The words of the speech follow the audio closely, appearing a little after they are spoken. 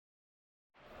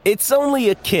It's only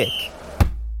a kick,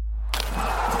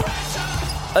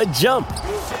 a jump,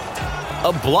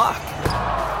 a block.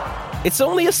 It's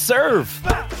only a serve.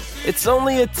 It's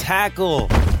only a tackle,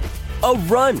 a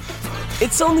run.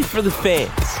 It's only for the fans.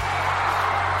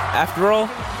 After all,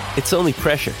 it's only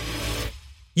pressure.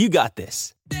 You got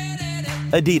this.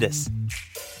 Adidas.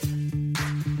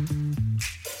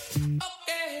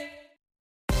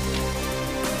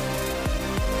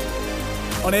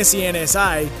 On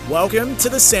SENSA, welcome to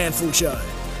the SANFL Show.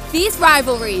 Fierce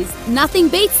rivalries. Nothing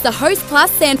beats the Host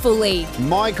Plus SANFL League.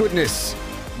 My goodness.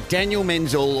 Daniel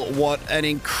Menzel, what an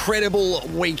incredible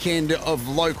weekend of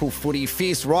local footy.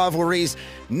 Fierce rivalries.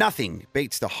 Nothing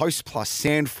beats the Host Plus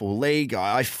SANFL League.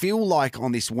 I feel like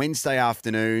on this Wednesday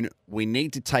afternoon, we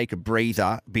need to take a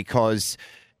breather because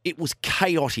it was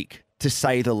chaotic, to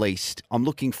say the least. I'm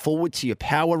looking forward to your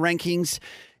power rankings.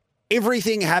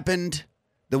 Everything happened.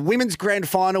 The women's grand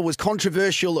final was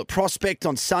controversial at Prospect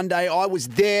on Sunday. I was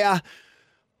there.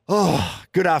 Oh,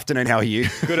 good afternoon. How are you?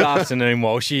 Good afternoon,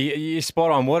 Walsh. You're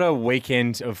spot on. What a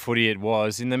weekend of footy it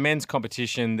was. In the men's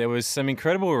competition, there was some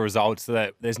incredible results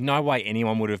that there's no way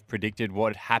anyone would have predicted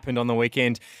what happened on the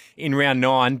weekend in round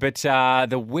 9. But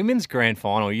the women's grand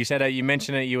final, you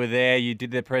mentioned it, you were there, you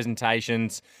did the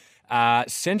presentations.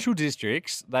 Central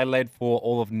Districts, they led for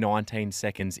all of 19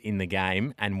 seconds in the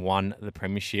game and won the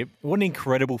premiership. What an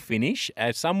incredible finish.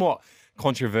 A somewhat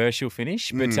controversial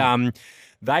finish, but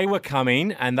they were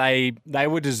coming and they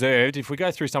were deserved. If we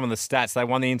go through some of the stats, they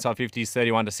won the inside 50s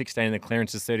 31-16 and the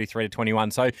clearances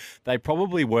 33-21. So they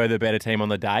probably were the better team on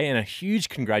the day, and a huge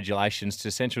congratulations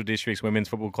to Central Districts Women's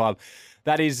Football Club.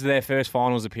 That is their first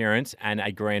finals appearance and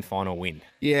a grand final win.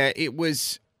 Yeah, it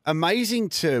was amazing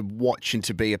to watch and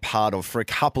to be a part of for a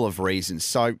couple of reasons.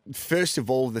 So first of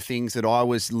all, the things that I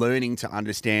was learning to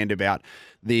understand about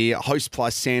the Host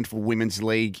Plus SANFL Women's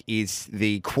League is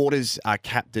the quarters are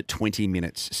capped at 20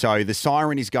 minutes. So the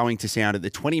siren is going to sound at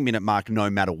the 20-minute mark no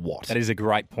matter what. That is a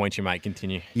great point you make.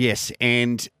 Continue. Yes,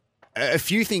 and a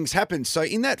few things happened. So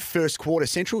in that first quarter,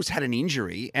 Central's had an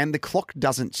injury and the clock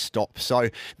doesn't stop. So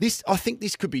I think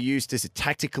this could be used as a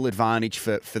tactical advantage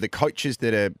for the coaches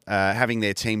that are having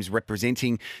their teams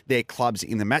representing their clubs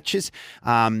in the matches.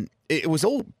 It was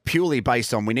all purely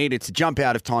based on we needed to jump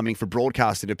out of timing for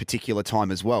broadcast at a particular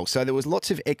time as well. So there was lots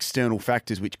of external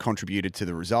factors which contributed to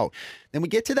the result. Then we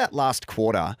get to that last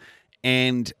quarter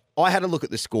and I had a look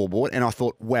at the scoreboard and I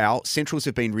thought, wow, Centrals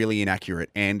have been really inaccurate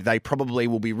and they probably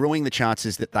will be ruining the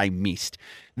chances that they missed.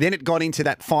 Then it got into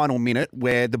that final minute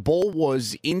where the ball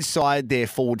was inside their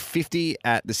forward 50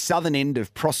 at the southern end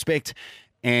of Prospect,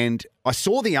 and I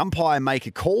saw the umpire make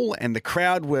a call and the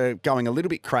crowd were going a little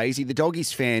bit crazy. The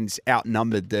Doggies fans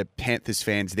outnumbered the Panthers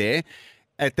fans there.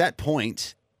 At that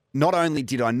point, not only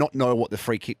did I not know what the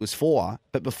free kick was for,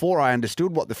 but before I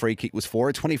understood what the free kick was for,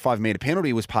 a 25-metre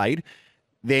penalty was paid.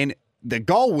 Then the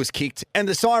goal was kicked and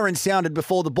the siren sounded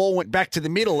before the ball went back to the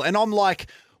middle. And I'm like,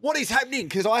 what is happening?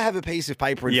 Because I have a piece of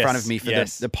paper in front of me for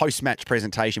the post-match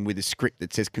presentation with a script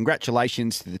that says,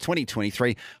 congratulations to the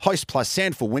 2023 Host Plus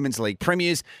SANFL Women's League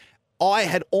Premiers. I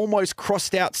had almost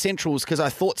crossed out Centrals because I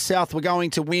thought South were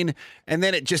going to win, and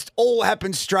then it just all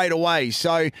happened straight away.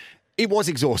 So it was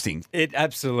exhausting. It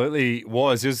absolutely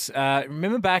was. It was.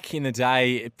 Remember back in the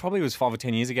day, it probably was 5 or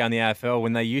 10 years ago in the AFL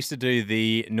when they used to do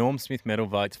the Norm Smith medal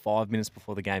votes 5 minutes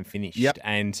before the game finished. Yep.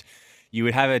 And you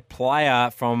would have a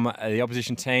player from the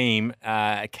opposition team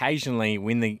occasionally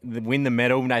win the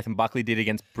medal. Nathan Buckley did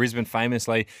against Brisbane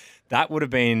famously. That would have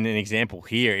been an example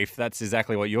here if that's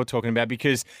exactly what you're talking about,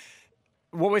 because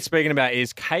what we're speaking about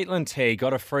is Caitlin T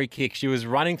got a free kick. She was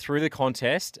running through the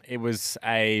contest. It was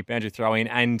a boundary throw-in,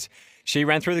 and she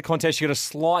ran through the contest. She got a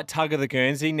slight tug of the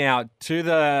Guernsey. Now, to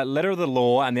the letter of the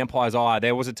law and the umpire's eye,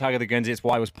 there was a tug of the Guernsey. That's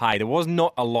why it was paid. There was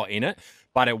not a lot in it,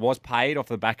 but it was paid off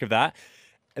the back of that.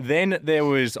 Then there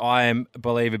was, I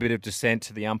believe, a bit of dissent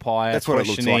to the umpire. That's what it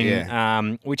looks like,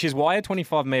 yeah. Which is why a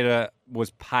 25-metre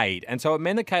was paid. And so it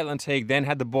meant that Caitlin Teague then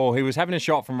had the ball. He was having a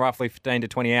shot from roughly 15 to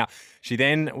 20 out. She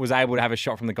then was able to have a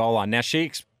shot from the goal line. Now, she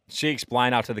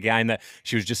explained after the game that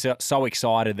she was just so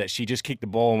excited that she just kicked the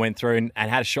ball and went through and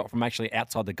had a shot from actually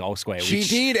outside the goal square. She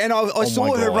did, and I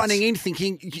saw her running in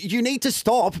thinking, you need to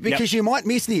stop because you might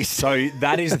miss this. So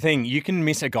that is the thing. You can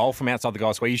miss a goal from outside the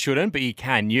goal square. You shouldn't, but you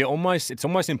can. It's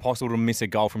almost impossible to miss a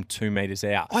goal from 2 metres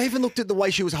out. I even looked at the way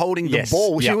she was holding the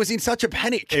ball. She was in such a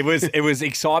panic. It was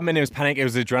excitement, it was panic, it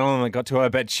was adrenaline that got to her,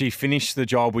 but she finished the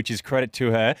job, which is credit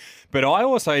to her. But I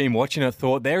also, in watching it,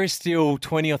 thought there is still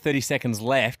 20 or 30 seconds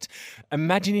left. blocked.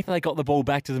 Imagine if they got the ball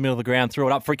back to the middle of the ground, threw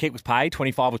it up, free kick was paid,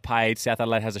 25 was paid, South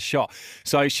Adelaide has a shot.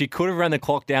 So she could have run the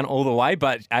clock down all the way,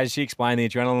 but as she explained, the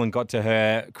adrenaline got to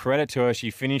her. Credit to her,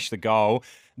 she finished the goal.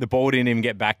 The ball didn't even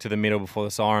get back to the middle before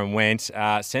the siren went.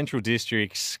 Central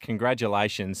Districts,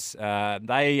 congratulations.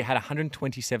 They had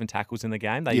 127 tackles in the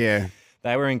game.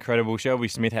 They were incredible. Shelby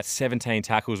Smith had 17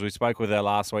 tackles. We spoke with her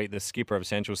last week, the skipper of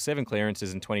Central, 7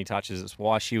 clearances and 20 touches. It's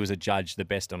why she was adjudged the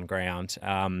best on ground.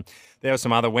 There were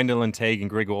some other, Wendell and Teague and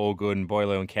Grigg were all good, and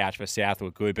Boileau and Couch for South were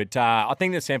good. But I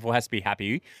think the SANFL has to be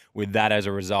happy with that as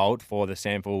a result for the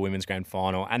SANFL Women's Grand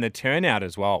Final. And the turnout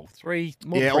as well.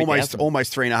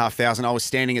 Almost 3,500. I was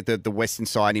standing at the western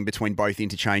side in between both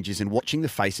interchanges and watching the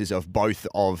faces of both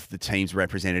of the team's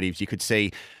representatives. You could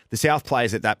see the South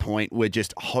players at that point were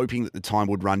just hoping that the time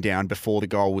would run down before the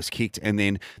goal was kicked, and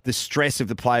then the stress of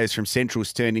the players from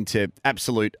Central's turned into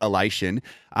absolute elation.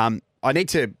 I need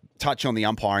to touch on the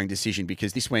umpiring decision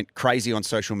because this went crazy on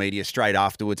social media straight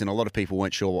afterwards, and a lot of people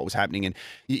weren't sure what was happening. And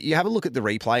you have a look at the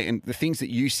replay, and the things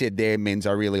that you said there, Menz,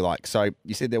 I really like. So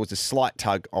you said there was a slight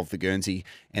tug of the Guernsey,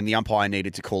 and the umpire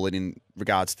needed to call it in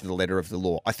regards to the letter of the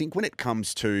law. I think when it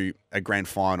comes to a grand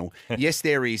final, yes,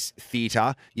 there is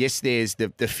theatre. Yes, there's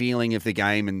the feeling of the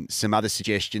game and some other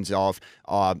suggestions of,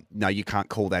 no, you can't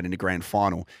call that in a grand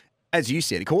final. As you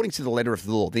said, according to the letter of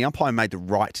the law, the umpire made the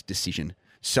right decision.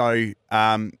 So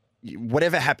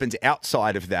whatever happens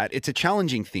outside of that, it's a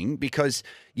challenging thing because,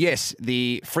 yes,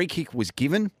 the free kick was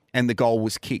given and the goal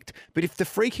was kicked. But if the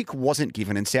free kick wasn't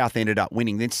given and South ended up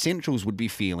winning, then Centrals would be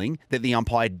feeling that the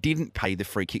umpire didn't pay the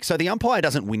free kick. So the umpire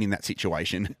doesn't win in that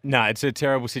situation. No, it's a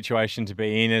terrible situation to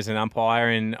be in as an umpire.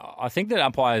 And I think that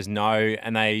umpires know,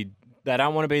 and they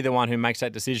don't want to be the one who makes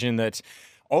that decision that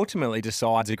ultimately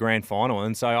decides a grand final.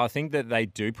 And so I think that they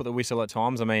do put the whistle at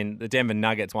times. I mean, the Denver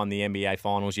Nuggets won the NBA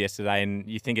Finals yesterday, and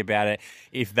you think about it,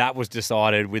 if that was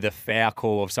decided with a foul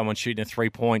call of someone shooting a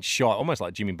three-point shot, almost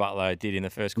like Jimmy Butler did in the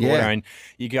first quarter, and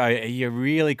you go, are you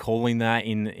really calling that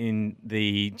in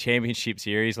the championship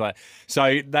series? So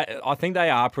I think they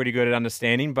are pretty good at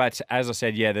understanding, but as I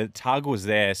said, the tug was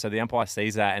there, so the umpire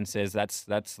sees that and says, that's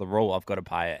the rule, I've got to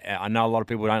pay it. I know a lot of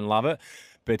people don't love it,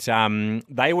 but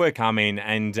they were coming,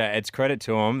 and it's credit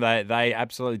to them. They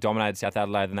absolutely dominated South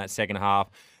Adelaide in that second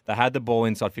half. They had the ball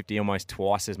inside 50 almost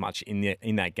twice as much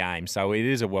in that game. So it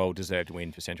is a well-deserved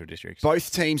win for Central Districts.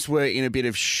 Both teams were in a bit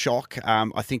of shock.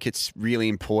 I think it's really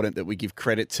important that we give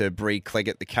credit to Bree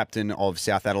Cleggett, the captain of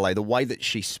South Adelaide. The way that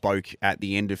she spoke at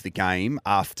the end of the game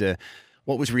after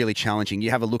what was really challenging.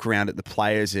 You have a look around at the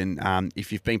players, and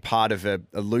if you've been part of a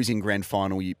losing grand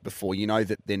final before, you know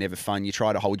that they're never fun. You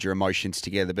try to hold your emotions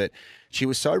together, but she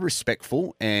was so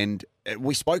respectful, and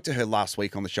we spoke to her last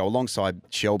week on the show alongside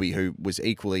Shelby, who was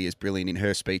equally as brilliant in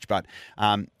her speech. But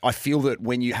I feel that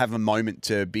when you have a moment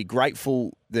to be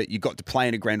grateful that you got to play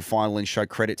in a grand final and show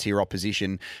credit to your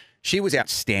opposition, she was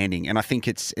outstanding, and I think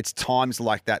it's times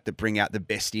like that that bring out the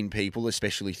best in people,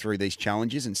 especially through these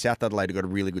challenges, and South Adelaide have got a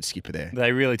really good skipper there.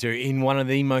 They really do, in one of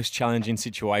the most challenging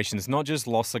situations. Not just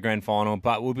lost the grand final,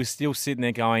 but we'll be still sitting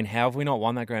there going, how have we not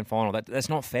won that grand final? That's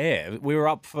not fair. We were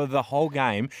up for the whole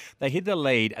game. They hit the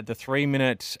lead at the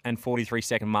 3-minute and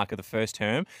 43-second mark of the first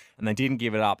term, and they didn't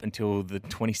give it up until the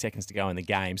 20 seconds to go in the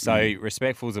game. So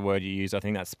respectful is the word you use. I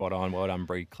think that's spot on. Well done,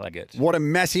 Bree Cleggett. What a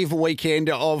massive weekend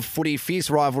of footy,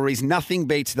 fierce rivalries. Nothing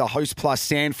beats the Host Plus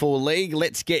SANFL League.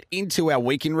 Let's get into our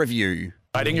week in review.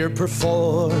 Writing your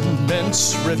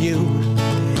performance review,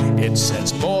 it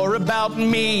says more about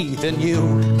me than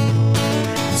you.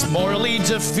 It's morally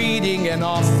defeating and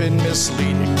often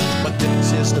misleading, but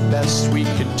this is the best we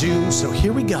can do, so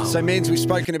here we go. So, Menz, we've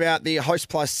spoken about the Host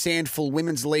Plus SANFL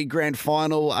Women's League Grand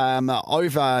Final.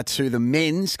 Over to the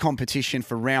men's competition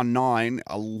for round 9.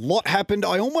 A lot happened.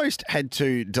 I almost had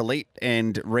to delete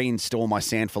and reinstall my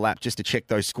SANFL app just to check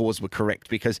those scores were correct,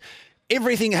 because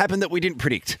everything happened that we didn't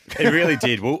predict. It really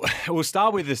did. We'll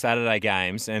start with the Saturday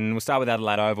games, and we'll start with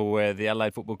Adelaide Oval, where the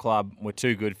Adelaide Football Club were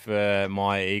too good for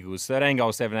my Eagles. 13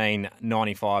 goals, 17,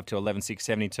 95 to 11, 6,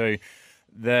 72.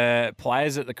 The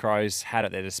players that the Crows had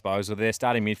at their disposal, their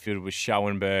starting midfield was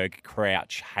Schoenberg,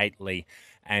 Crouch, Haitley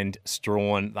and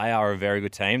Strawn. They are a very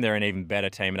good team. They're an even better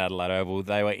team at Adelaide Oval.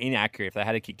 They were inaccurate. If they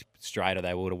had kicked straighter,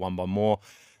 they would have won by more.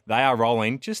 They are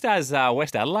rolling, just as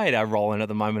West Adelaide are rolling at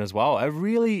the moment as well. A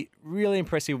really, really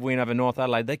impressive win over North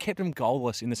Adelaide. They kept them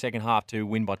goalless in the second half to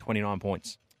win by 29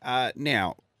 points.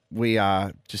 Now, we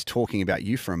are just talking about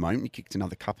you for a moment. You kicked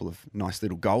another couple of nice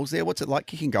little goals there. What's it like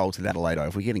kicking goals at Adelaide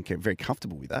Oval? We're getting very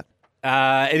comfortable with that.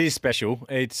 It is special.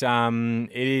 It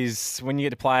is when you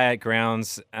get to play at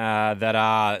grounds that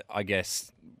are, I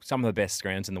guess, some of the best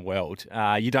grounds in the world.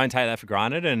 You don't take that for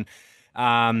granted, and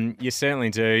You certainly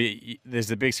do. There's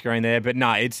the big screen there, but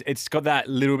no, it's got that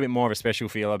little bit more of a special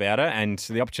feel about it, and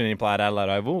the opportunity to play at Adelaide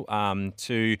Oval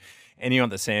to anyone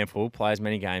at the SANFL, play as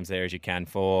many games there as you can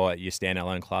for your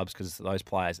standalone clubs because those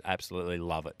players absolutely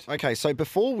love it. Okay, so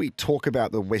before we talk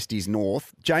about the Westies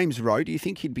North, James Rowe, do you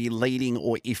think he'd be leading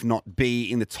or if not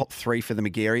be in the top 3 for the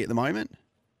Magarey at the moment?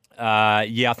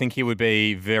 Yeah, I think he would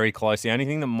be very close. The only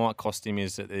thing that might cost him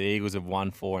is that the Eagles have won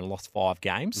 4 and lost 5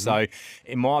 games. So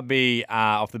it might be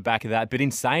off the back of that. But in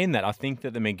saying that, I think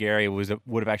that the Magarey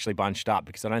would have actually bunched up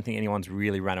because I don't think anyone's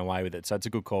really ran away with it. So it's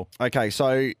a good call. Okay,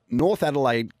 so North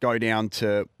Adelaide go down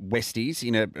to Westies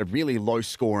in a really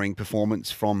low-scoring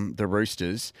performance from the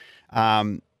Roosters.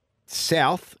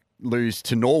 South lose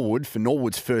to Norwood for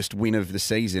Norwood's first win of the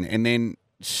season. And then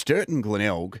Sturt and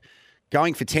Glenelg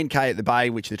going for 10K at the Bay,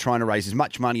 which they're trying to raise as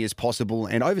much money as possible,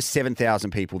 and over 7,000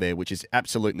 people there, which is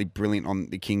absolutely brilliant on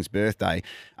the King's birthday.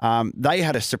 They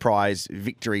had a surprise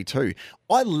victory too.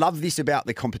 I love this about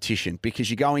the competition because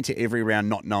you go into every round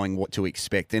not knowing what to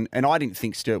expect. And I didn't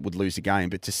think Sturt would lose a game,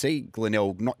 but to see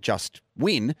Glenelg not just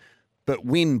win, but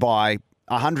win by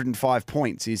 105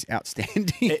 points is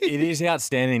outstanding. It is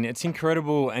outstanding. It's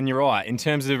incredible. And you're right. In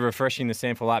terms of refreshing the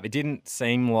SANFL app, it didn't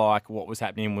seem like what was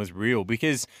happening was real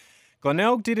because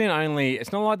Glenelg didn't only...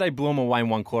 It's not like they blew them away in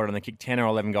one quarter and they kicked 10 or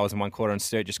 11 goals in one quarter and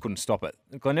Sturt just couldn't stop it.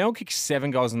 Glenelg kicked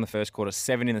 7 goals in the first quarter,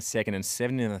 7 in the second and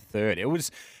 7 in the third. It was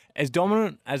as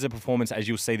dominant as a performance as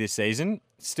you'll see this season.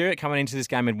 Sturt coming into this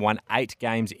game had won 8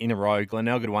 games in a row.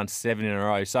 Glenelg had won 7 in a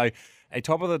row. So a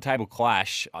top-of-the-table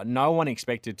clash. No one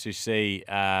expected to see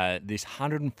this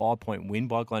 105-point win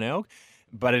by Glenelg.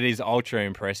 But it is ultra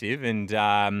impressive, and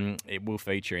it will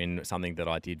feature in something that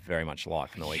I did very much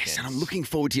like on the weekend. Yes, and I'm looking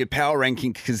forward to your power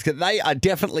ranking because they are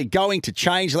definitely going to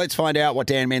change. Let's find out what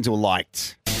Dan Menzel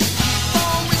liked.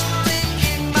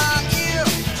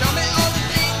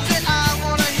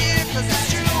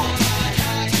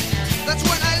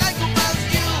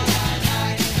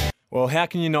 Well, how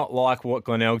can you not like what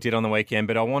Glenelg did on the weekend?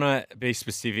 But I want to be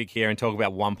specific here and talk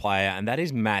about one player, and that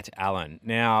is Matt Allen.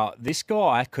 Now, this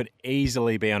guy could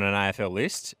easily be on an AFL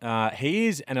list. He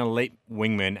is an elite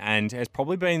wingman and has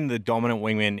probably been the dominant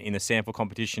wingman in the SANFL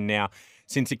competition now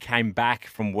since he came back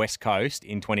from West Coast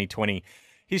in 2020.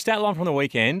 His stat line from the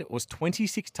weekend was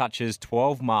 26 touches,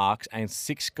 12 marks, and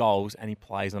 6 goals, and he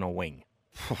plays on a wing.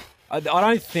 I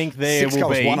don't think there 6 will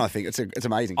goals be... won, I think. It's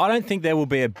amazing. I don't think there will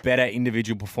be a better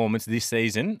individual performance this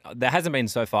season. There hasn't been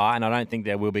so far, and I don't think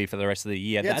there will be for the rest of the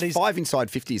year. Yeah, it's 5 inside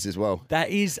 50s as well. That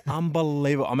is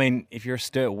unbelievable. I mean, if you're a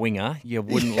Sturt winger, you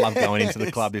wouldn't love going into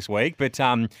the club this week. But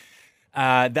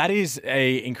that is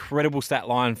a incredible stat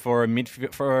line for an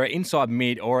inside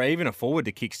mid or even a forward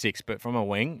to kick 6. But from a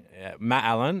wing, Matt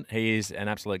Allen, he is an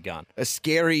absolute gun. A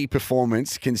scary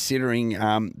performance considering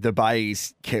the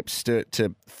Bays kept Sturt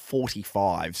to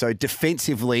 45. So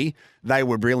defensively, they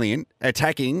were brilliant.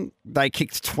 Attacking, they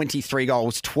kicked 23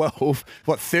 goals,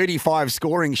 35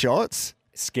 scoring shots.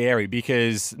 Scary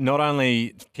because not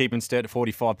only keeping Sturt to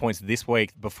 45 points this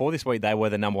week, before this week they were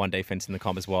the number 1 defence in the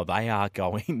comp as well. They are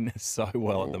going so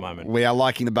well at the moment. We are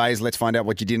liking the Bays. Let's find out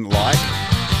what you didn't like.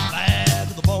 Bad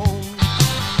to the bone.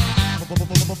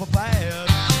 Bad.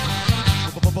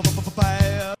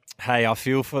 Hey, I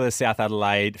feel for the South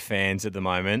Adelaide fans at the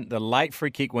moment. The late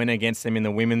free kick win against them in the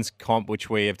women's comp, which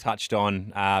we have touched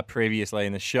on previously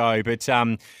in the show, but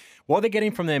what they're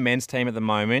getting from their men's team at the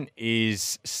moment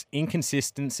is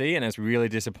inconsistency, and it's really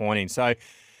disappointing. So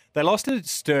they lost to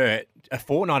Sturt a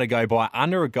fortnight ago by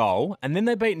under a goal, and then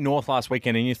they beat North last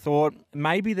weekend, and you thought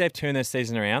maybe they've turned their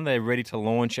season around. They're ready to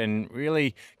launch and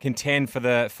really contend for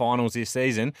the finals this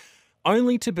season,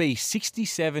 only to be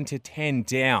 67-10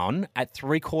 down at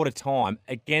three-quarter time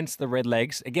against the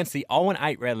Redlegs, against the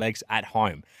 0-8 Redlegs at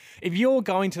home. If you're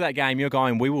going to that game, you're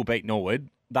going, we will beat Norwood.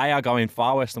 They are going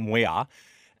far worse than we are.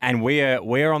 And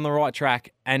we're on the right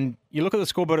track. And you look at the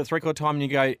scoreboard at three-quarter time and you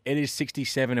go, it is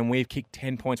 67 and we've kicked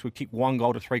 10 points. We've kicked 1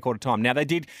 goal to three-quarter time. Now, they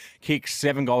did kick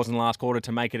 7 goals in the last quarter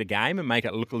to make it a game and make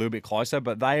it look a little bit closer,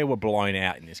 but they were blown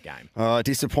out in this game.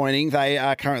 Disappointing. They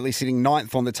are currently sitting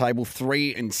 9th on the table,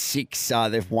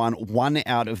 3-6. They've won 1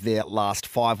 out of their last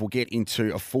 5. We'll get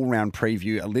into a full round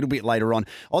preview a little bit later on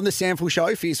the SANFL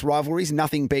show. Fierce rivalries.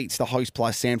 Nothing beats the Host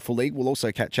Plus SANFL League. We'll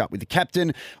also catch up with the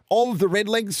captain of the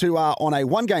Redlegs, who are on a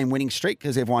 1-game winning streak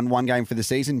because they've won 1 game for the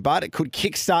season, but it could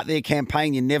kickstart their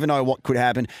campaign. You never know what could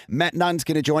happen. Matt Nunn's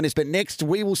going to join us, but next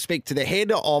we will speak to the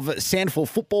head of SANFL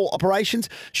football operations,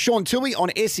 Sean Toohey, on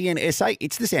SENSA.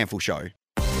 It's the SANFL show.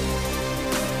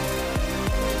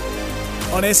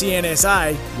 On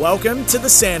SENSA, welcome to the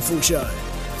SANFL show.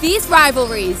 Fierce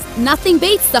rivalries. Nothing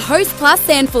beats the Host Plus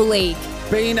SANFL League.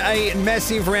 Been a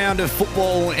massive round of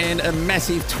football and a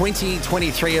massive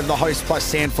 2023 of the Host Plus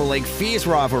SANFL League. Fierce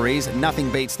rivalries. Nothing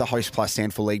beats the Host Plus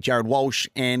SANFL League. Jarrod Walsh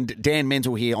and Dan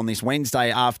Menzel here on this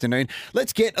Wednesday afternoon.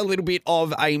 Let's get a little bit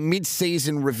of a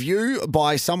mid-season review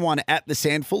by someone at the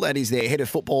SANFL. That is their head of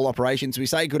football operations. We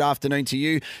say good afternoon to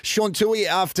you, Sean Toohey,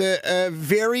 after a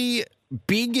very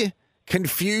big,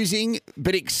 confusing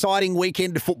but exciting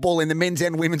weekend of football in the men's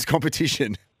and women's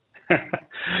competition.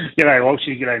 G'day, Walsh.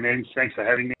 G'day, men. Thanks for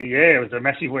having me. Yeah, it was a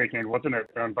massive weekend, wasn't it,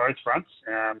 on both fronts?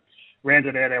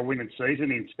 Rounded out our women's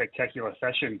season in spectacular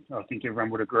fashion, I think everyone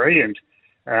would agree. And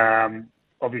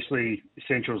obviously,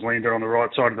 Central's landed on the right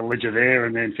side of the ledger there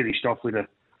and then finished off with a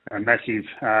massive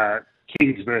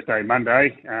King's Birthday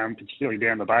Monday, particularly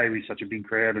down the bay with such a big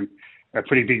crowd and a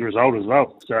pretty big result as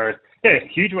well. So, yeah,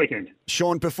 huge weekend.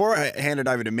 Sean, before I hand it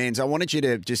over to Menz, I wanted you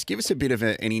to just give us a bit of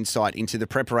an insight into the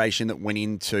preparation that went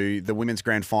into the Women's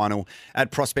Grand Final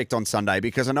at Prospect on Sunday,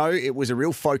 because I know it was a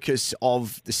real focus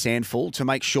of the SANFL to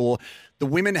make sure the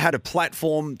women had a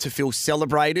platform to feel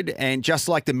celebrated, and just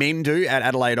like the men do at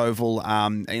Adelaide Oval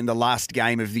in the last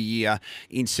game of the year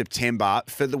in September,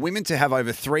 for the women to have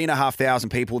over 3,500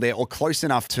 people there, or close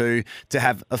enough to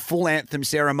have a full anthem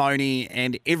ceremony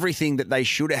and everything that they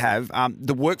should have,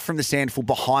 the work from the SANFL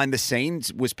behind the scenes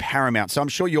was paramount. So I'm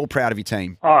sure you're proud of your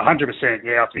team. Oh, 100%.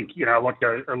 Yeah, I think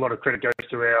a lot of credit goes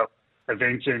to our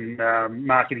events and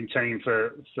marketing team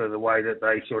for the way that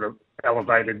they sort of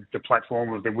elevated the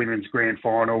platform of the Women's Grand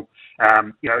Final.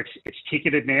 It's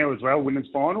ticketed now as well, women's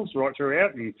finals right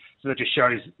throughout, and so that just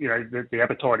shows the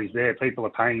appetite is there. People are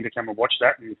paying to come and watch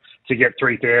that, and to get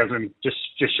 3,000, just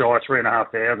shy of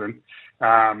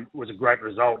 3,500, was a great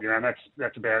result. And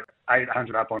that's about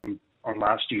 800 up on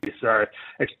last year. So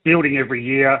it's building every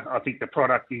year. I think the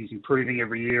product is improving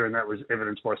every year, and that was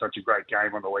evidenced by such a great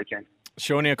game on the weekend.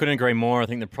 Shawnee, I couldn't agree more. I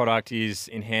think the product is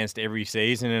enhanced every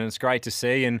season, and it's great to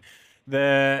see. And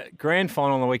the grand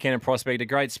final on the weekend at Prospect, a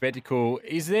great spectacle.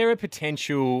 Is there a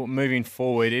potential moving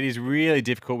forward? It is really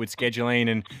difficult with scheduling,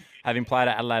 and having played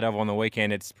at Adelaide Oval on the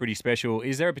weekend, it's pretty special.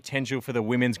 Is there a potential for the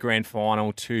women's grand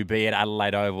final to be at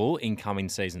Adelaide Oval in coming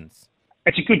seasons?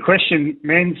 It's a good question,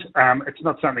 Menz. It's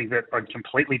not something that I'd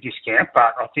completely discount,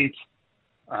 but I think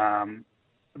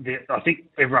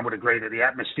everyone would agree that the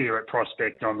atmosphere at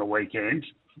Prospect on the weekend,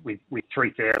 with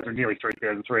 3,000, nearly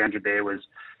 3,300 there, was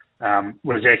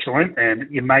excellent. And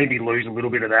you maybe lose a little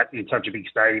bit of that in such a big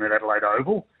stadium at Adelaide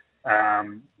Oval.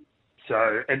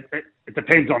 So it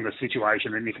depends on the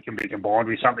situation and if it can be combined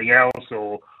with something else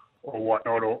or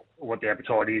whatnot, or what the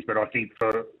appetite is. But I think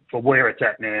for where it's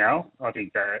at now, I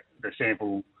think that the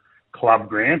SANFL club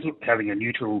grounds, having a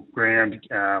neutral ground,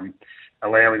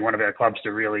 allowing one of our clubs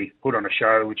to really put on a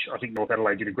show, which I think North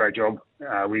Adelaide did a great job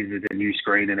with the new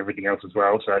screen and everything else as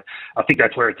well. So I think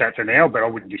that's where it's at for now, but I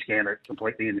wouldn't discount it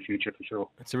completely in the future for sure.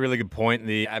 That's a really good point,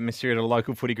 the atmosphere at a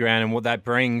local footy ground and what that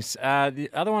brings. The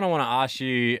other one I want to ask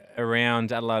you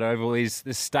around Adelaide Oval is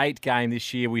the state game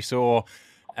this year. We saw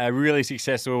a really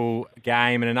successful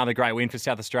game and another great win for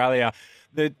South Australia.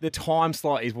 The time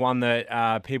slot is one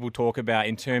that people talk about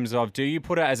in terms of, do you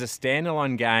put it as a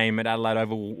standalone game at Adelaide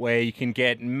Oval where you can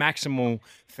get maximal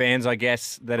fans, I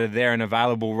guess, that are there and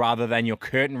available, rather than your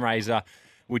curtain raiser,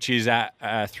 which is at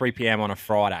 3 p.m. on a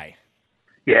Friday?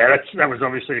 Yeah, that was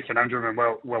obviously a conundrum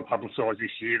and well publicised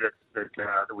this year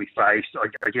that we faced.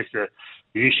 I guess the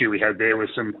issue we had there was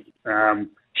some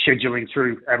scheduling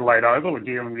through Adelaide Oval and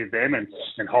dealing with them, and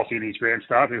Hoffy and his ground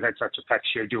staff, who had such a packed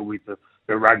schedule with the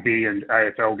rugby and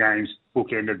AFL games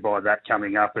bookended by that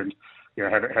coming up, and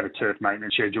had a turf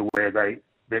maintenance schedule where that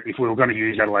if we were going to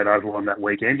use Adelaide Oval on that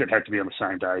weekend, it had to be on the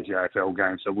same day as the AFL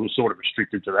game. So we were sort of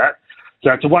restricted to that.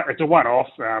 So it's a one-off.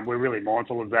 We're really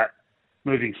mindful of that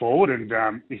moving forward,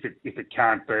 and if it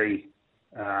can't be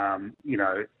a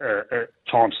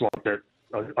time slot that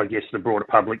I guess the broader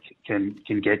public can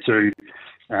get to,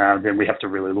 then we have to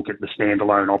really look at the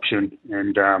standalone option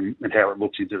and how it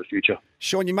looks into the future.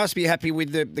 Sean, you must be happy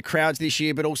with the crowds this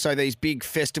year, but also these big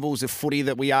festivals of footy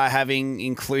that we are having,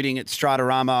 including at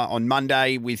Stratorama on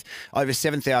Monday with over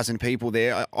 7,000 people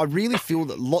there. I really feel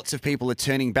that lots of people are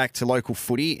turning back to local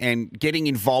footy and getting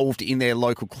involved in their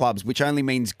local clubs, which only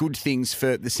means good things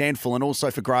for the SANFL and also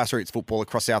for grassroots football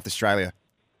across South Australia.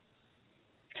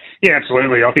 Yeah,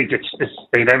 absolutely. I think it's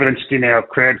been evidenced in our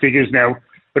crowd figures now.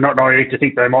 We're not naive to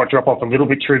think they might drop off a little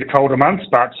bit through the colder months,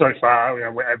 but so far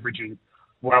we're averaging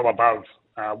well above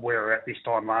where we were at this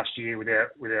time last year with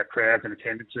our crowds and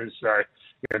attendances. So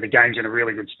the game's in a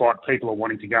really good spot. People are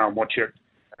wanting to go and watch it.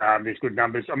 There's good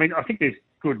numbers. I mean, I think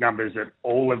good numbers at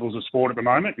all levels of sport at the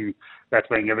moment, and that's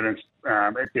being evidenced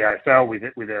at the AFL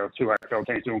with our two AFL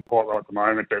teams doing quite well at the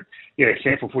moment. But yeah,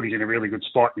 SANFL footy's in a really good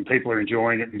spot, and people are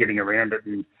enjoying it and getting around it.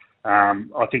 And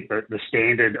I think that the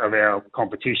standard of our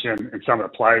competition and some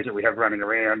of the players that we have running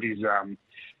around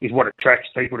is what attracts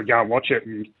people to go and watch it.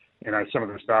 And some of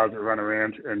the stars that run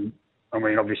around, and I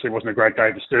mean, obviously it wasn't a great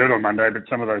day for Sturt on Monday, but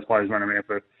some of those players running around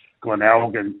for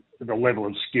Glenelg, and the level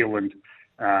of skill and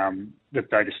that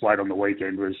they displayed on the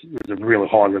weekend was a really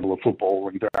high level of football,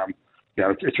 and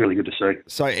it's really good to see.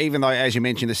 So even though, as you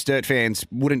mentioned, the Sturt fans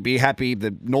wouldn't be happy,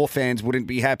 the North fans wouldn't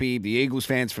be happy, the Eagles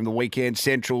fans from the weekend,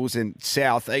 Centrals and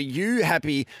South, are you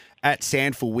happy at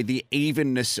SANFL with the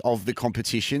evenness of the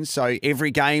competition? So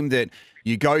every game that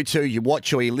you go to, you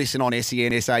watch or you listen on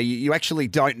SENSA, you actually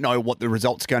don't know what the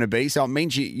result's going to be. So it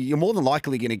means you're more than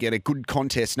likely going to get a good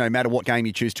contest no matter what game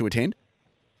you choose to attend?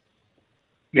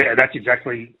 Yeah, that's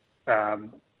exactly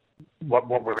what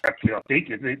we're after, I think.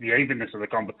 The evenness of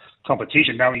the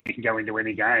competition, knowing you can go into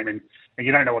any game and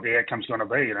you don't know what the outcome's going to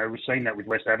be. We've seen that with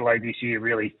West Adelaide this year,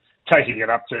 really taking it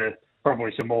up to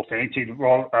probably some more fancied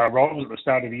roles at the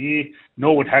start of the year.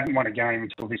 Norwood hadn't won a game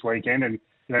until this weekend, and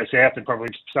South had probably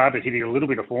started hitting a little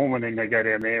bit of form, and then they go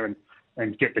down there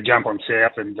and get the jump on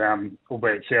South, and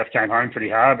albeit South came home pretty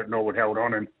hard, but Norwood held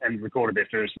on and recorded their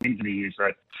first win for the year. So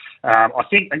I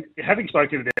think, and having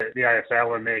spoken to the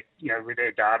AFL and their with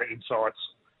their data insights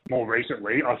more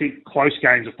recently, I think close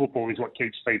games of football is what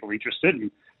keeps people interested,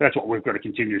 and that's what we've got to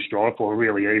continue to strive for, a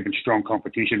really even, strong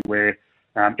competition where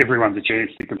everyone's a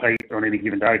chance to compete on any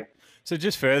given day. So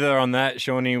just further on that,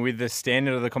 Shawnee, with the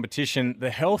standard of the competition, the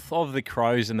health of the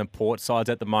Crows and the Port sides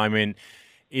at the moment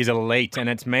is elite, and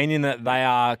it's meaning that they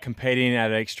are competing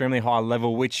at an extremely high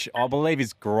level, which I believe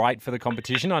is great for the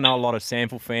competition. I know a lot of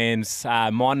SANFL fans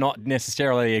might not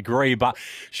necessarily agree, but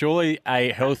surely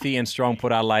a healthy and strong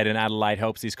Port Adelaide and Adelaide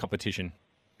helps this competition.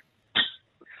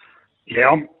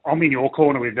 Yeah, I'm in your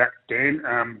corner with that, Dan,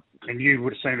 and you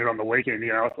would have seen it on the weekend.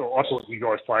 I thought you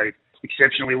guys played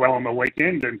exceptionally well on the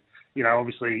weekend, and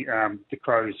obviously the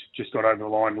Crows just got over the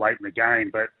line late in the game,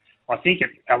 but I think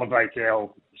it elevates our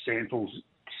SANFL's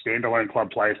standalone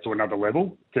club players to another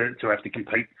level to have to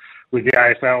compete with the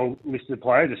AFL listed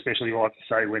players, especially like to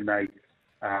say when they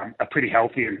are pretty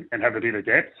healthy and have a bit of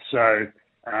depth. So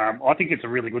I think it's a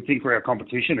really good thing for our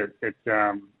competition. It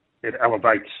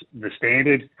elevates the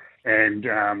standard, and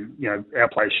our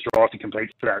players strive to compete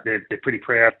for that. They're pretty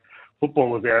proud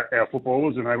footballers, our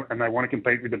footballers, and they want to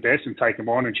compete with the best and take them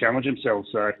on and challenge themselves.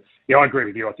 So yeah, I agree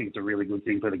with you. I think it's a really good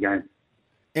thing for the game.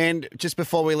 And just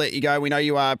before we let you go, we know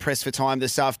you are pressed for time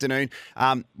this afternoon.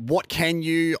 What can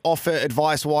you offer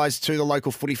advice-wise to the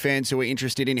local footy fans who are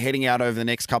interested in heading out over the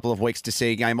next couple of weeks to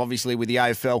see a game? Obviously, with the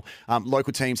AFL,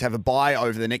 local teams have a bye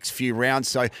over the next few rounds.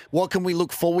 So what can we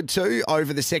look forward to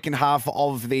over the second half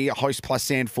of the Host Plus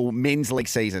SANFL Men's League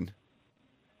season?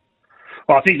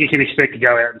 Well, I think you can expect to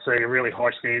go out and see a really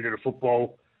high standard of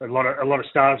football. A lot of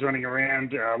stars running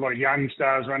around, a lot of young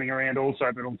stars running around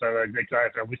also, but also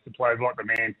ex-AFL listed players like the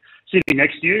man sitting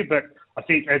next to you. But I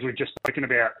think, as we've just spoken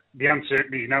about, the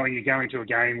uncertainty, knowing you're going to a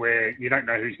game where you don't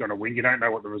know who's going to win, you don't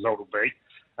know what the result will be,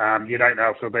 you don't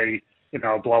know if it'll be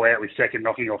a blowout with second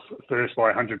knocking off first by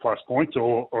 100 plus points,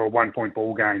 or a 1 point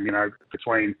ball game,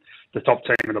 between the top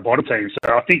team and the bottom team.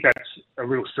 So I think that's a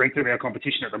real strength of our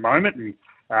competition at the moment, and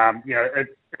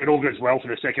it all goes well for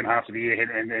the second half of the year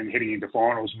and heading into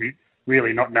finals,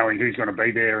 really not knowing who's going to be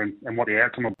there and what the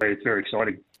outcome will be. It's very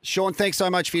exciting. Sean, thanks so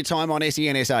much for your time on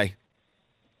SENSA.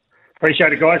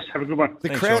 Appreciate it, guys. Have a good one. The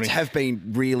crowds have been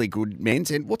really good, Menz.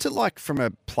 And what's it like from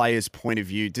a player's point of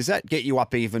view? Does that get you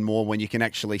up even more when you can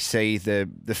actually see the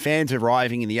fans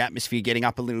arriving and the atmosphere getting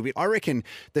up a little bit? I reckon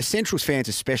the Centrals fans,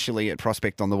 especially at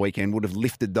Prospect on the weekend, would have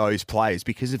lifted those players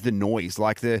because of the noise.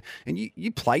 And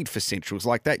you played for Centrals.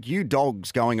 Like that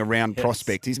U-Dogs going around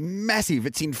Prospect is massive.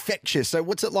 It's infectious. So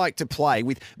what's it like to play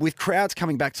with crowds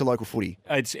coming back to local footy?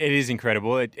 It is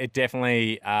incredible. It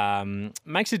definitely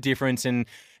makes a difference, and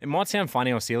it might sound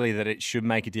funny or silly that it should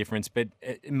make a difference, but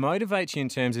it motivates you in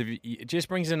terms of it just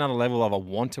brings another level of I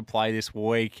want to play this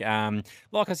week.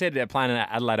 Like I said, playing at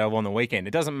Adelaide Oval on the weekend,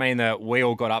 it doesn't mean that we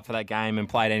all got up for that game and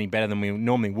played any better than we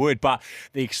normally would, but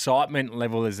the excitement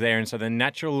level is there, and so the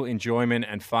natural enjoyment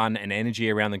and fun and energy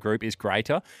around the group is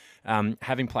greater.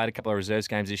 Having played a couple of reserves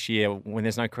games this year, when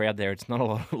there's no crowd there, it's not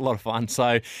a lot of fun.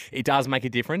 So it does make a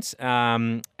difference.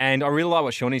 And I really like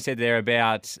what Shawnee said there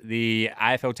about the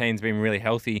AFL teams being really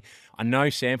healthy. I know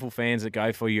SANFL fans that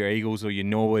go for your Eagles or your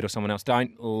Norwood or someone else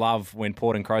don't love when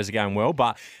Port and Crows are going well,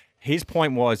 but His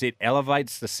point was it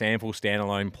elevates the SANFL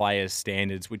standalone players'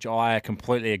 standards, which I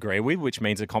completely agree with, which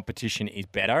means the competition is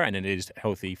better and it is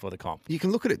healthy for the comp. You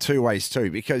can look at it two ways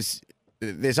too, because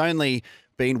there's only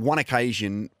been one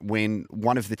occasion when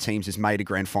one of the teams has made a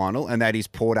grand final, and that is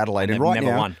Port Adelaide. And right never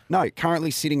now, won. No,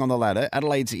 currently sitting on the ladder,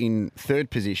 Adelaide's in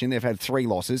third position. They've had 3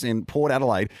 losses, and Port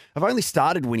Adelaide have only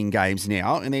started winning games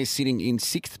now, and they're sitting in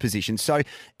 6th position. So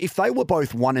if they were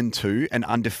both 1 and 2 and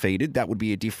undefeated, that would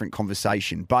be a different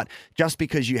conversation. But just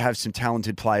because you have some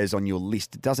talented players on your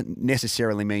list, it doesn't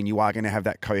necessarily mean you are going to have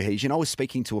that cohesion. I was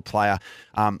speaking to a player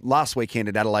last weekend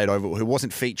at Adelaide Oval who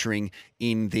wasn't featuring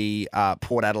in the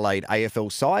Port Adelaide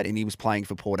AFL side, and he was playing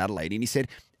for Port Adelaide. And he said,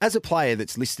 as a player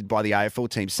that's listed by the AFL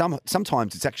team,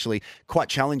 sometimes it's actually quite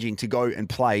challenging to go and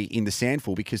play in the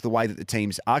SANFL because the way that the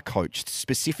teams are coached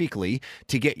specifically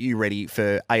to get you ready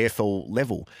for AFL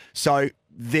level. So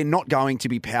they're not going to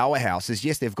be powerhouses.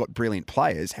 Yes, they've got brilliant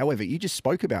players. However, you just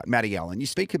spoke about Matty Allen. You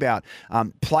speak about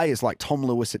players like Tom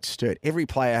Lewis at Sturt. Every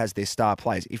player has their star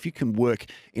players. If you can work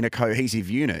in a cohesive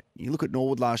unit, you look at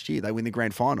Norwood last year, they win the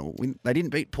grand final. They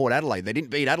didn't beat Port Adelaide. They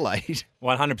didn't beat Adelaide.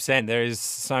 100%. There is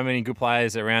so many good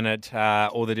players around at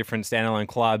all the different standalone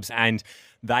clubs, and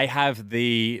they have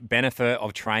the benefit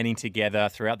of training together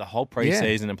throughout the whole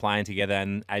preseason and playing together.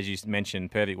 And as you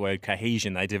mentioned, perfect word,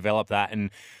 cohesion. They develop that,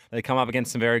 and they come up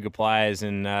against some very good players.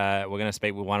 And we're going to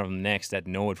speak with one of them next at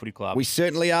Norwood Footy Club. We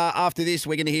certainly are. After this,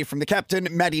 we're going to hear from the captain,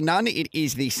 Matty Nunn. It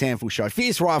is the SANFL Show.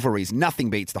 Fierce rivalries.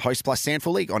 Nothing beats the Host Plus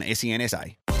SANFL League on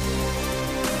SENSA.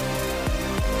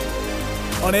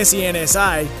 On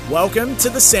SENSA, welcome to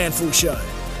the SANFL Show.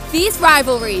 Fierce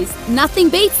rivalries. Nothing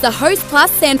beats the Host Plus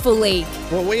SANFL League.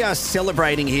 Well, we are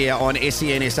celebrating here on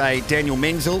SENSA Daniel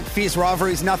Menzel. Fierce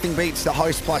rivalries, nothing beats the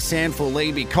Host Plus SANFL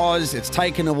League because it's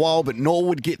taken a while, but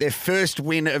Norwood get their first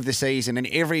win of the season. And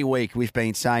every week we've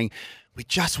been saying, we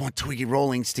just want Twiggy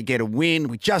Rawlings to get a win.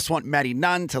 We just want Matty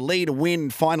Nunn to lead a win.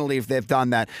 Finally, if they've done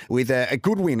that with a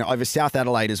good win over South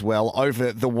Adelaide as well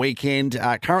over the weekend.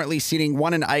 Currently sitting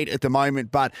 1 and 8 at the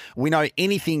moment, but we know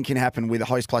anything can happen with the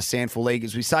Host Plus SANFL League.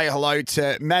 As we say hello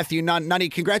to Matthew Nunn. Nunny,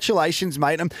 congratulations,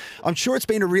 mate. I'm sure it's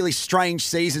been a really strange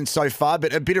season so far,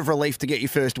 but a bit of relief to get your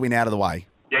first win out of the way.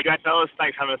 Yeah, great fellas.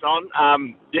 Thanks for having us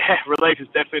on. Relief is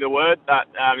definitely the word that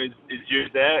is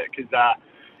used there because,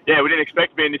 we didn't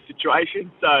expect to be in this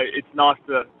situation. So it's nice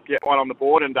to get one on the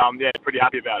board and, pretty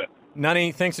happy about it.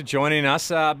 Nunny, thanks for joining us.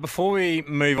 Before we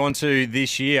move on to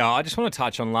this year, I just want to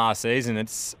touch on last season.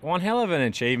 It's one hell of an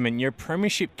achievement. You're a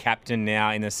premiership captain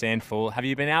now in the SANFL. Have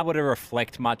you been able to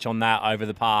reflect much on that over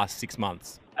the past 6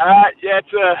 months?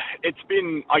 It's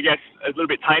been, I guess, a little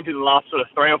bit tainted in the last sort of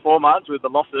 3 or 4 months with the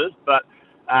losses, but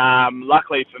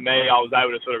luckily for me, I was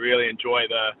able to sort of really enjoy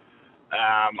the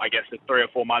 3 or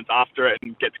 4 months after it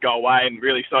and get to go away and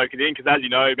really soak it in. Because as you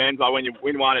know, man, like when you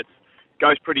win one, it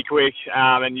goes pretty quick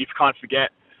and you kind of forget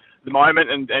the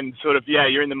moment and sort of,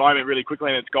 you're in the moment really quickly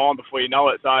and it's gone before you know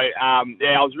it. So, I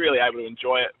was really able to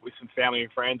enjoy it with some family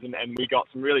and friends and we got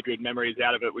some really good memories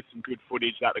out of it with some good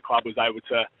footage that the club was able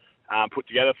to put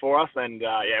together for us. And,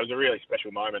 it was a really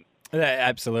special moment. Yeah,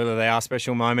 absolutely, they are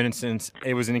special moments, and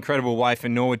it was an incredible way for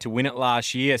Norwood to win it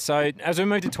last year. So as we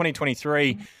move to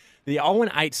 2023, the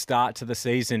 0-8 start to the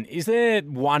season, is there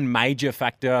one major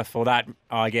factor for that,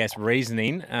 I guess,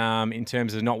 reasoning in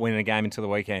terms of not winning a game until the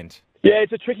weekend? Yeah,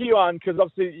 it's a tricky one because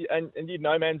obviously, and you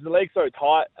know, man, the league's so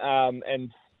tight,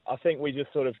 and I think we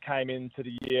just sort of came into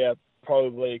the year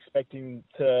probably expecting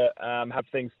to have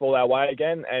things fall our way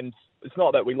again, and it's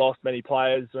not that we lost many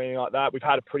players or anything like that. We've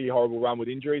had a pretty horrible run with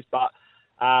injuries, but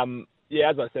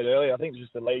as I said earlier, I think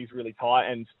just the league's really tight,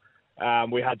 and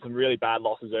we had some really bad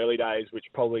losses early days, which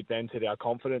probably dented our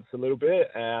confidence a little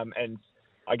bit. And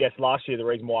I guess last year the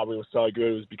reason why we were so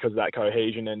good was because of that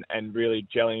cohesion and really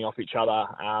gelling off each other.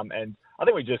 And I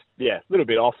think we just, a little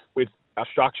bit off with our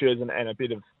structures and a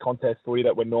bit of contest footy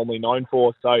that we're normally known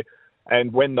for. So,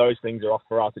 and when those things are off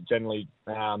for us, it generally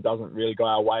doesn't really go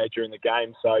our way during the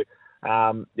game. So,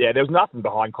 there was nothing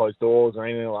behind closed doors or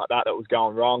anything like that was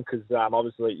going wrong because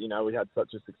obviously, you know, we had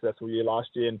such a successful year last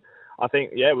year. And I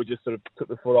think, we just sort of took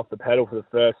the foot off the pedal for the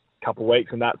first couple of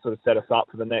weeks and that sort of set us up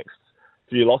for the next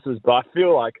few losses. But I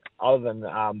feel like other than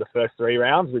the first 3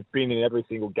 rounds, we've been in every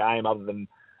single game other than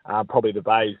probably the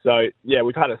Bays. So,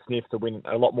 we've had a sniff to win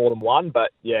a lot more than one.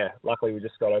 But, luckily we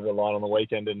just got over the line on the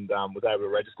weekend and was able to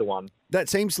register one. That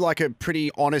seems like a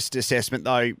pretty honest assessment,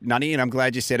 though, Nunny, and I'm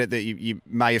glad you said it, that you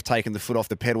may have taken the foot off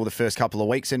the pedal the first couple of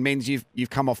weeks. And, Menz, you've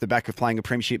come off the back of playing a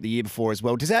premiership the year before as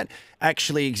well. Does that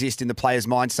actually exist in the player's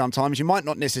mind sometimes? You might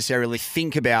not necessarily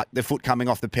think about the foot coming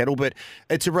off the pedal, but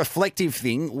it's a reflective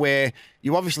thing where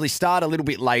you obviously start a little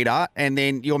bit later, and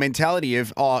then your mentality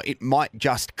of, it might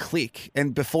just click,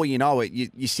 and before you know it,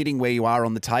 you're sitting where you are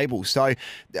on the table. So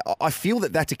I feel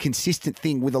that that's a consistent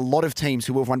thing with a lot of teams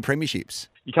who have won premierships.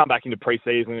 You come back into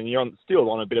pre-season and you're still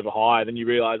on a bit of a high, then you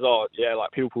realise,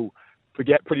 people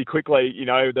forget pretty quickly,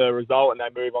 the result, and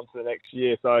they move on to the next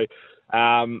year. So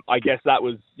I guess that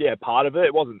was, part of it.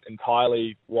 It wasn't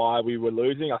entirely why we were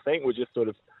losing. I think we just sort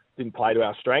of didn't play to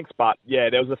our strengths. But,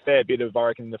 there was a fair bit of, I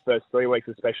reckon, in the first 3 weeks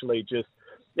especially, just,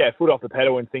 foot off the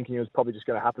pedal and thinking it was probably just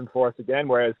going to happen for us again.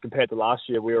 Whereas compared to last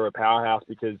year, we were a powerhouse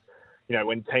because,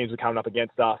 when teams were coming up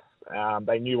against us,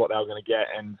 they knew what they were going to get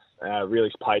and really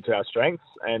played to our strengths.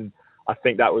 And I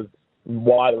think that was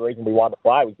the reason we wanted to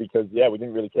play was because, we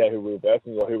didn't really care who we were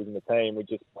versing or who was in the team. We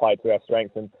just played to our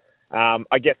strengths. And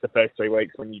I guess the first 3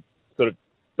 weeks when you sort of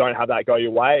don't have that go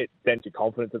your way, it dents your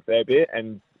confidence a fair bit.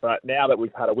 But now that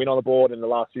we've had a win on the board and the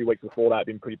last few weeks before that have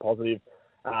been pretty positive,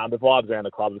 the vibes around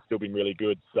the club have still been really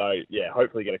good. So,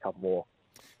 hopefully get a couple more.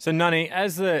 So, Nunny,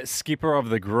 as the skipper of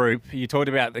the group, you talked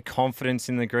about the confidence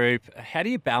in the group. How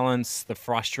do you balance the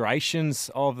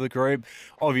frustrations of the group,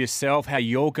 of yourself, how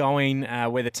you're going,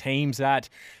 where the team's at?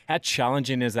 How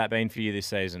challenging has that been for you this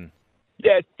season?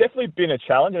 Yeah, it's definitely been a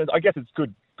challenge. And I guess it's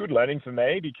good learning for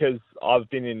me because I've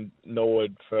been in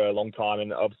Norwood for a long time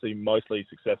and obviously mostly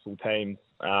successful teams,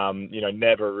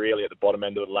 never really at the bottom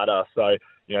end of the ladder. So, I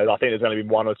think there's only been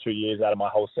 1 or 2 years out of my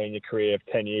whole senior career of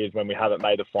 10 years when we haven't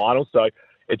made the final. So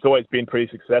it's always been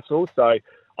pretty successful. So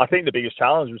I think the biggest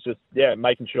challenge was just,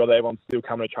 making sure that everyone's still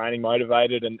coming to training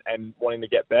motivated and wanting to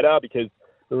get better because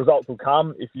the results will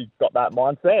come if you've got that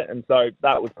mindset. And so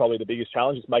that was probably the biggest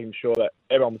challenge, just making sure that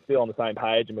everyone was still on the same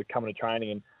page and we're coming to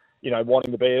training and,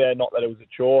 wanting to be there, not that it was a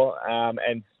chore.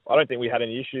 And I don't think we had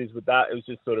any issues with that. It was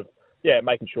just sort of,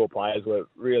 making sure players were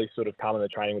really sort of coming to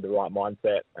training with the right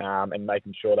mindset and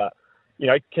making sure that,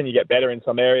 can you get better in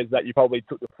some areas that you probably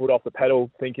took the foot off the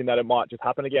pedal thinking that it might just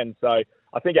happen again. So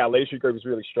I think our leadership group is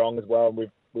really strong as well. And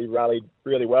we've rallied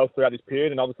really well throughout this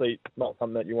period. And obviously it's not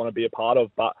something that you want to be a part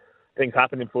of, but things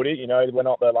happen in footy. We're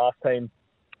not the last team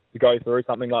to go through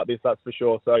something like this, that's for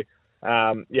sure. So,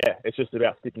 it's just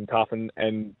about sticking tough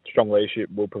and strong leadership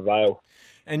will prevail.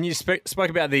 And you spoke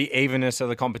about the evenness of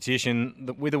the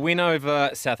competition. With a win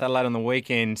over South Adelaide on the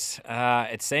weekend,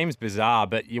 it seems bizarre,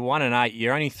 but you're 1-8.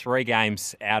 You're only 3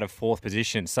 games out of 4th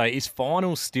position. So is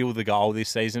finals still the goal this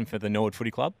season for the Norwood Footy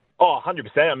Club? Oh, 100%.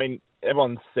 I mean,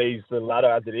 everyone sees the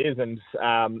ladder as it is. And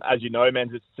as you know,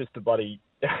 Menz, it's just a bloody...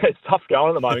 it's tough going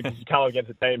at the moment because you come against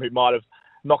a team who might have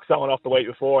knocked someone off the week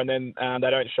before and then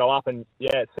they don't show up. And,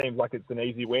 it seems like it's an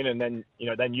easy win. And then,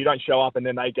 then you don't show up and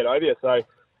then they get over you. So...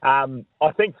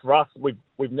 I think for us,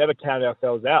 we've never counted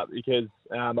ourselves out because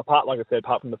apart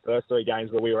from the first 3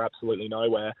 games where we were absolutely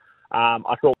nowhere,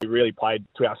 I thought we really played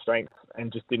to our strengths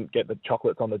and just didn't get the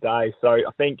chocolates on the day. So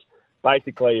I think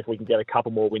basically if we can get a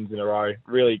couple more wins in a row,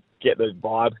 really get the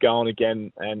vibes going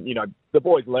again, and the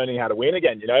boys learning how to win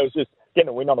again. It was just getting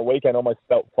a win on the weekend almost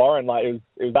felt foreign. Like it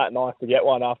was that nice to get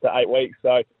one after 8 weeks.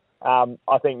 So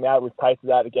I think now that we've tasted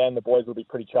that again, the boys will be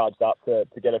pretty charged up to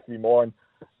get a few more. And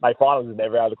mate, finals is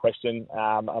never out of the question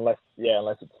unless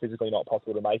it's physically not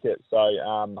possible to make it. So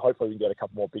hopefully we can get a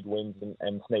couple more big wins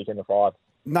and sneak in the 5.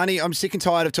 Nunny, I'm sick and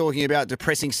tired of talking about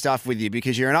depressing stuff with you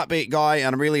because you're an upbeat guy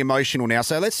and I'm really emotional now.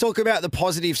 So let's talk about the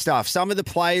positive stuff. Some of the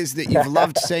players that you've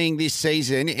loved seeing this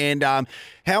season and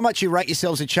how much you rate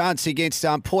yourselves a chance against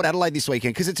Port Adelaide this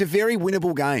weekend because it's a very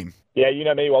winnable game. Yeah, you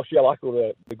know me, Walsh. I like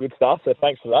all the good stuff, so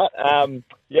thanks for that.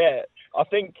 I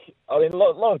think a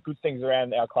lot of good things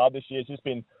around our club this year. It's just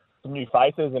been some new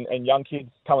faces and young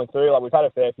kids coming through. Like we've had a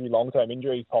fair few long-term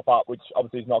injuries pop up, which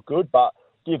obviously is not good, but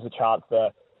gives a chance for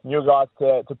new guys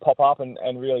to pop up and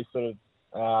really sort of,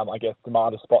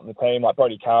 demand a spot in the team. Like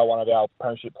Brodie Carroll, one of our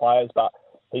premiership players, but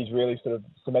he's really sort of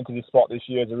cemented his spot this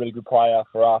year as a really good player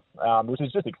for us, which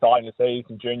is just exciting to see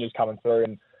some juniors coming through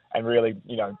and really,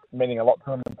 meaning a lot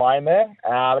to them and playing there.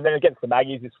 And then against the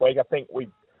Maggies this week, I think we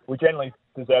generally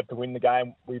deserved to win the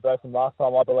game. We versed them last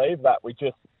time, I believe, but we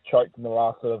just choked in the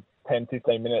last sort of 10,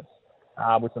 15 minutes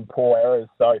with some poor errors.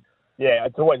 So,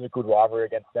 it's always a good rivalry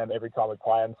against them every time we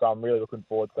play them. So I'm really looking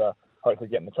forward to hopefully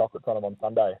getting the chocolates on them on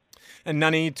Sunday. And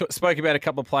Nunny, you spoke about a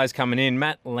couple of players coming in.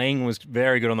 Matt Lang was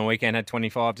very good on the weekend, had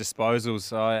 25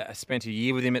 disposals. I spent a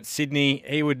year with him at Sydney.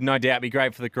 He would no doubt be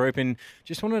great for the group. And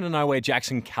just wanted to know where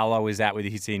Jackson Callow is at with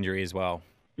his injury as well.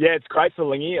 Yeah, it's great for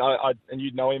Lingy. And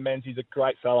you'd know him, Menz. He's a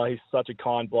great fella. He's such a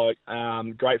kind bloke.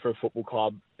 Great for a football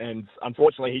club. And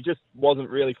unfortunately, he just wasn't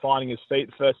really finding his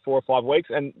feet the first 4 or 5 weeks.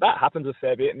 And that happens a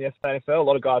fair bit in the SANFL. A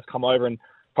lot of guys come over and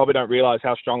probably don't realise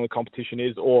how strong the competition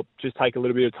is or just take a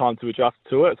little bit of time to adjust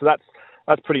to it. So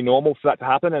that's pretty normal for that to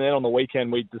happen. And then on the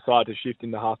weekend, we decided to shift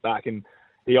into half-back, and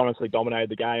he honestly dominated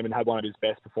the game and had one of his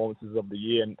best performances of the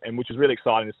year, and which was really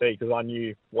exciting to see because I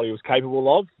knew what he was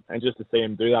capable of, and just to see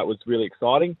him do that was really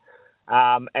exciting.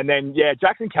 And then,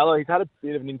 Jackson Keller, he's had a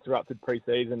bit of an interrupted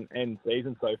pre-season and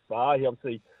season so far. He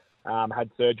obviously had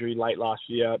surgery late last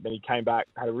year, then he came back,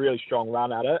 had a really strong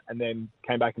run at it, and then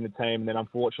came back in the team, and then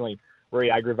unfortunately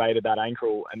re-aggravated that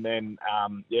ankle, and then,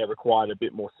 required a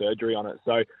bit more surgery on it.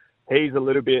 So he's a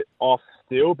little bit off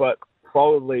still, but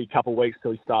probably a couple of weeks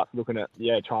till he starts looking at,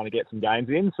 trying to get some games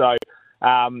in. So,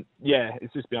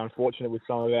 it's just been unfortunate with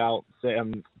some of our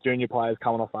junior players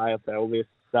coming off AFL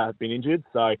lists that have been injured.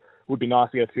 So it would be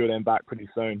nice to get a few of them back pretty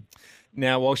soon.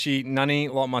 Now, Walshy, Nunny,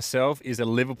 like myself, is a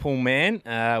Liverpool man.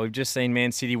 We've just seen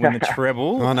Man City win the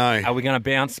treble. I know. Are we going to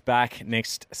bounce back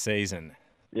next season?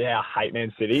 Yeah, I hate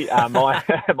Man City. My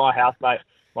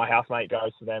housemate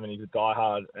goes to them and he's a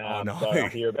diehard. So I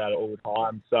hear about it all the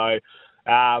time. So,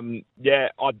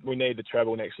 we need the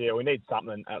treble next year. We need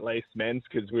something at least, men's,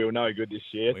 because we were no good this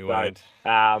year. We weren't.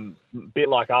 Bit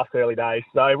like us early days.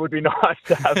 So it would be nice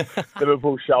to have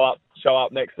Liverpool show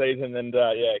up next season and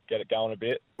get it going a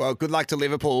bit. Well, good luck to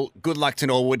Liverpool. Good luck to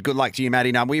Norwood. Good luck to you,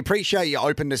 Matty. We appreciate your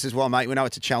openness as well, mate. We know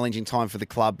it's a challenging time for the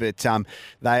club, but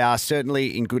they are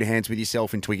certainly in good hands with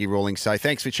yourself and Twiggy Rawlings. So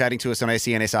thanks for chatting to us on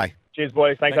SENSA. Cheers,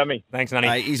 boys. Thanks for having me. Thanks,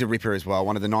 Nunny. He's a ripper as well.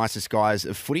 One of the nicest guys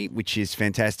of footy, which is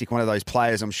fantastic. One of those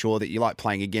players, I'm sure, that you like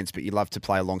playing against, but you love to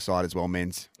play alongside as well,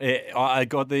 Menz. I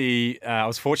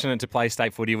was fortunate to play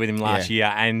state footy with him last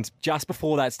year, and just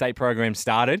before that state program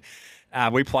started,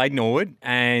 we played Norwood,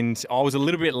 and I was a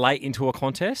little bit late into a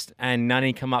contest, and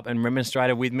Nunny come up and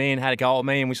remonstrated with me and had a go at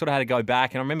me, and we sort of had to go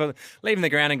back. And I remember leaving the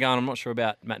ground and going, I'm not sure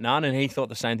about Matt Nunn, and he thought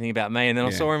the same thing about me. And then I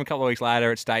saw him a couple of weeks later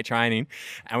at state training,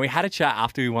 and we had a chat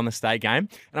after we won the state game.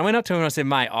 And I went up to him and I said,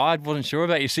 mate, I wasn't sure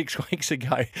about you 6 weeks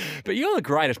ago, but you're the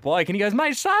greatest bloke. And he goes,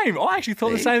 mate, same. I actually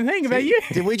thought the same thing about you.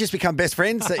 Did we just become best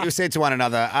friends that you said to one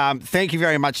another? Thank you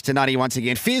very much to Nunny once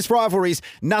again. Fierce rivalries.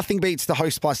 Nothing beats the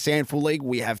Host Plus SANFL League.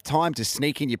 We have time to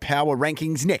sneak in your power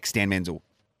rankings next, Dan Menzel.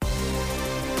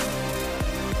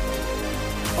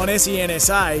 On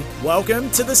SENSA, welcome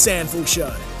to the SANFL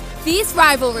Show. Fierce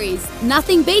rivalries.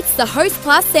 Nothing beats the Host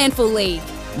Plus SANFL League.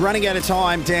 Running out of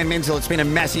time, Dan Menzel. It's been a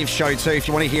massive show too. If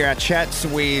you want to hear our chats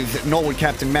with Norwood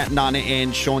captain Matt Nunn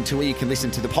and Sean Tui, you can listen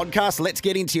to the podcast. Let's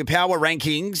get into your power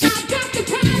rankings.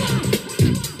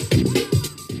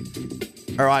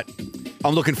 All right.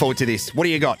 I'm looking forward to this. What do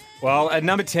you got? Well, at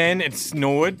number 10, it's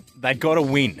Norwood. They've got to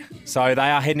win. So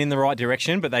they are heading in the right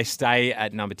direction, but they stay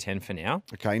at number 10 for now.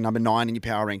 Okay, number 9 in your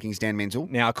power rankings, Dan Menzel.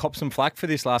 Now, I copped some flack for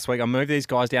this last week. I moved these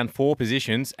guys down 4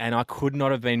 positions, and I could not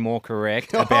have been more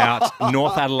correct about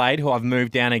North Adelaide, who I've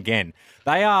moved down again.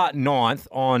 They are 9th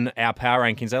on our power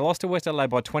rankings. They lost to West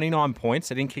Adelaide by 29 points.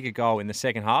 They didn't kick a goal in the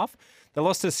second half. They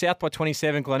lost to South by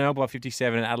 27, Glenelg by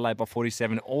 57, and Adelaide by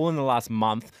 47, all in the last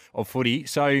month of footy.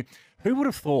 So who would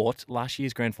have thought last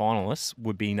year's grand finalists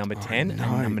would be number 10 and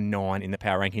number 9 in the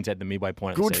power rankings at the midway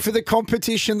point of the Good season? for the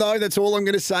competition, though. That's all I'm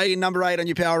going to say. In number 8 on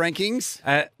your power rankings.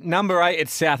 Number 8,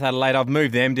 it's South Adelaide. I've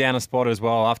moved them down a spot as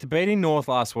well. After beating North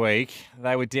last week,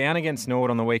 they were down against Norwood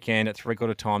on the weekend at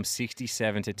three-quarter time,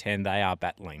 67-10. They are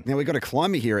battling. Now, we've got a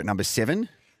climber here at number 7.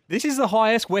 This is the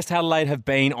highest West Adelaide have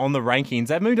been on the rankings.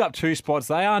 They've moved up 2 spots.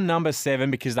 They are number 7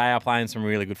 because they are playing some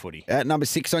really good footy. At number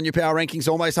 6 on your power rankings,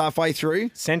 almost halfway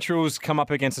through. Central's come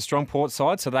up against a strong Port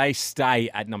side, so they stay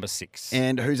at number 6.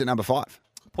 And who's at number 5?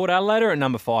 Port Adelaide are at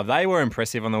number 5. They were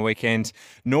impressive on the weekend.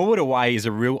 Norwood away is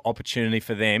a real opportunity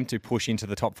for them to push into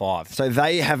the top 5. So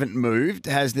they haven't moved.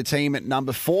 Has the team at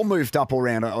number 4 moved up or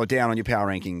down on your power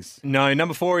rankings? No,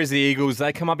 number 4 is the Eagles.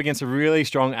 They come up against a really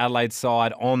strong Adelaide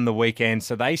side on the weekend,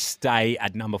 so they stay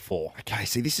at number 4. Okay,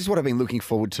 see, this is what I've been looking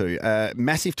forward to.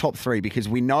 Massive top 3 because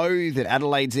we know that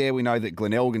Adelaide's there. We know that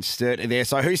Glenelg and Sturt are there.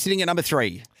 So who's sitting at number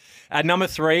 3? At number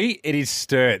 3, it is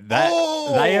Sturt.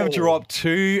 They have dropped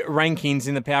 2 rankings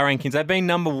in the power rankings. They've been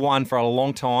number 1 for a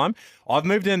long time. I've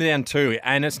moved them down 2,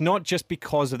 and it's not just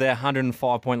because of their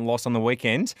 105-point loss on the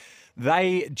weekend.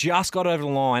 They just got over the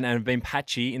line and have been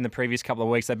patchy in the previous couple of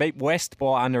weeks. They beat West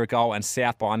by under a goal and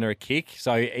South by under a kick,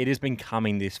 so it has been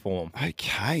coming this form.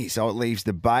 Okay, so it leaves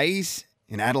the Bays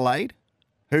in Adelaide.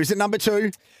 Who's at number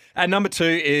 2? At number 2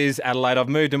 is Adelaide. I've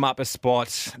moved them up a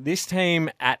spot. This team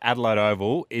at Adelaide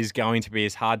Oval is going to be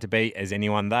as hard to beat as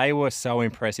anyone. They were so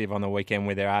impressive on the weekend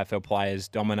with their AFL players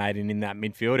dominating in that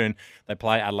midfield, and they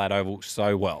play Adelaide Oval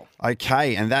so well.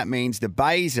 Okay, and that means the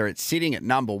Bays are sitting at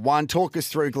number 1. Talk us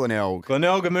through Glenelg.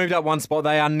 Glenelg have moved up 1 spot.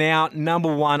 They are now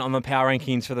number 1 on the power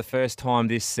rankings for the first time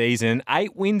this season.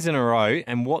 8 wins in a row,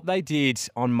 and what they did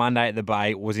on Monday at the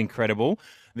Bay was incredible.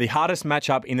 The hardest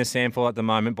matchup in the SANFL at the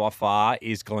moment by far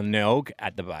is Glenelg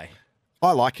at the Bay.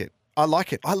 I like it. I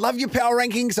like it. I love your power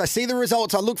rankings. I see the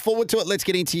results. I look forward to it. Let's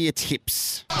get into your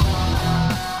tips.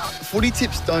 Footy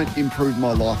tips don't improve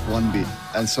my life one bit,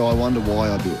 and so I wonder why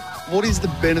I do it. What is the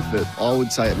benefit? I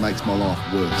would say it makes my life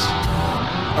worse.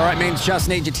 All right, men, just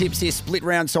need your tips here. Split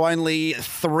round, so only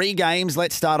 3 games.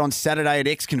 Let's start on Saturday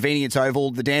at Convenience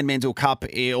Oval, the Dan Menzel Cup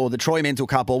or the Troy Menzel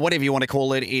Cup or whatever you want to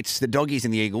call it. It's the Doggies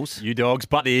and the Eagles. You Dogs,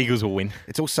 but the Eagles will win.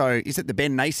 It's also, is it the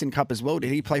Ben Nason Cup as well?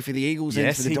 Did he play for the Eagles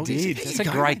and for the Doggies? Yes, he did. That's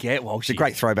a great get, Walsh. It's a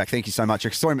great throwback. Thank you so much. I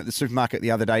saw him at the supermarket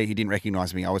the other day. He didn't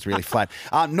recognise me. I was really flat.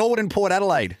 Norwood and Port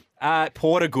Adelaide.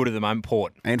 Port are good at the moment,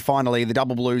 Port. And finally, the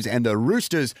Double Blues and the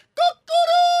Roosters.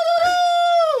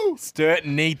 Sturt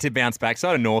need to bounce back.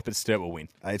 So do North, but Sturt will win.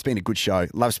 It's been a good show.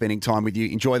 Love spending time with you.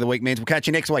 Enjoy the week, men. We'll catch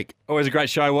you next week. Always a great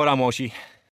show. Well done, Walshy.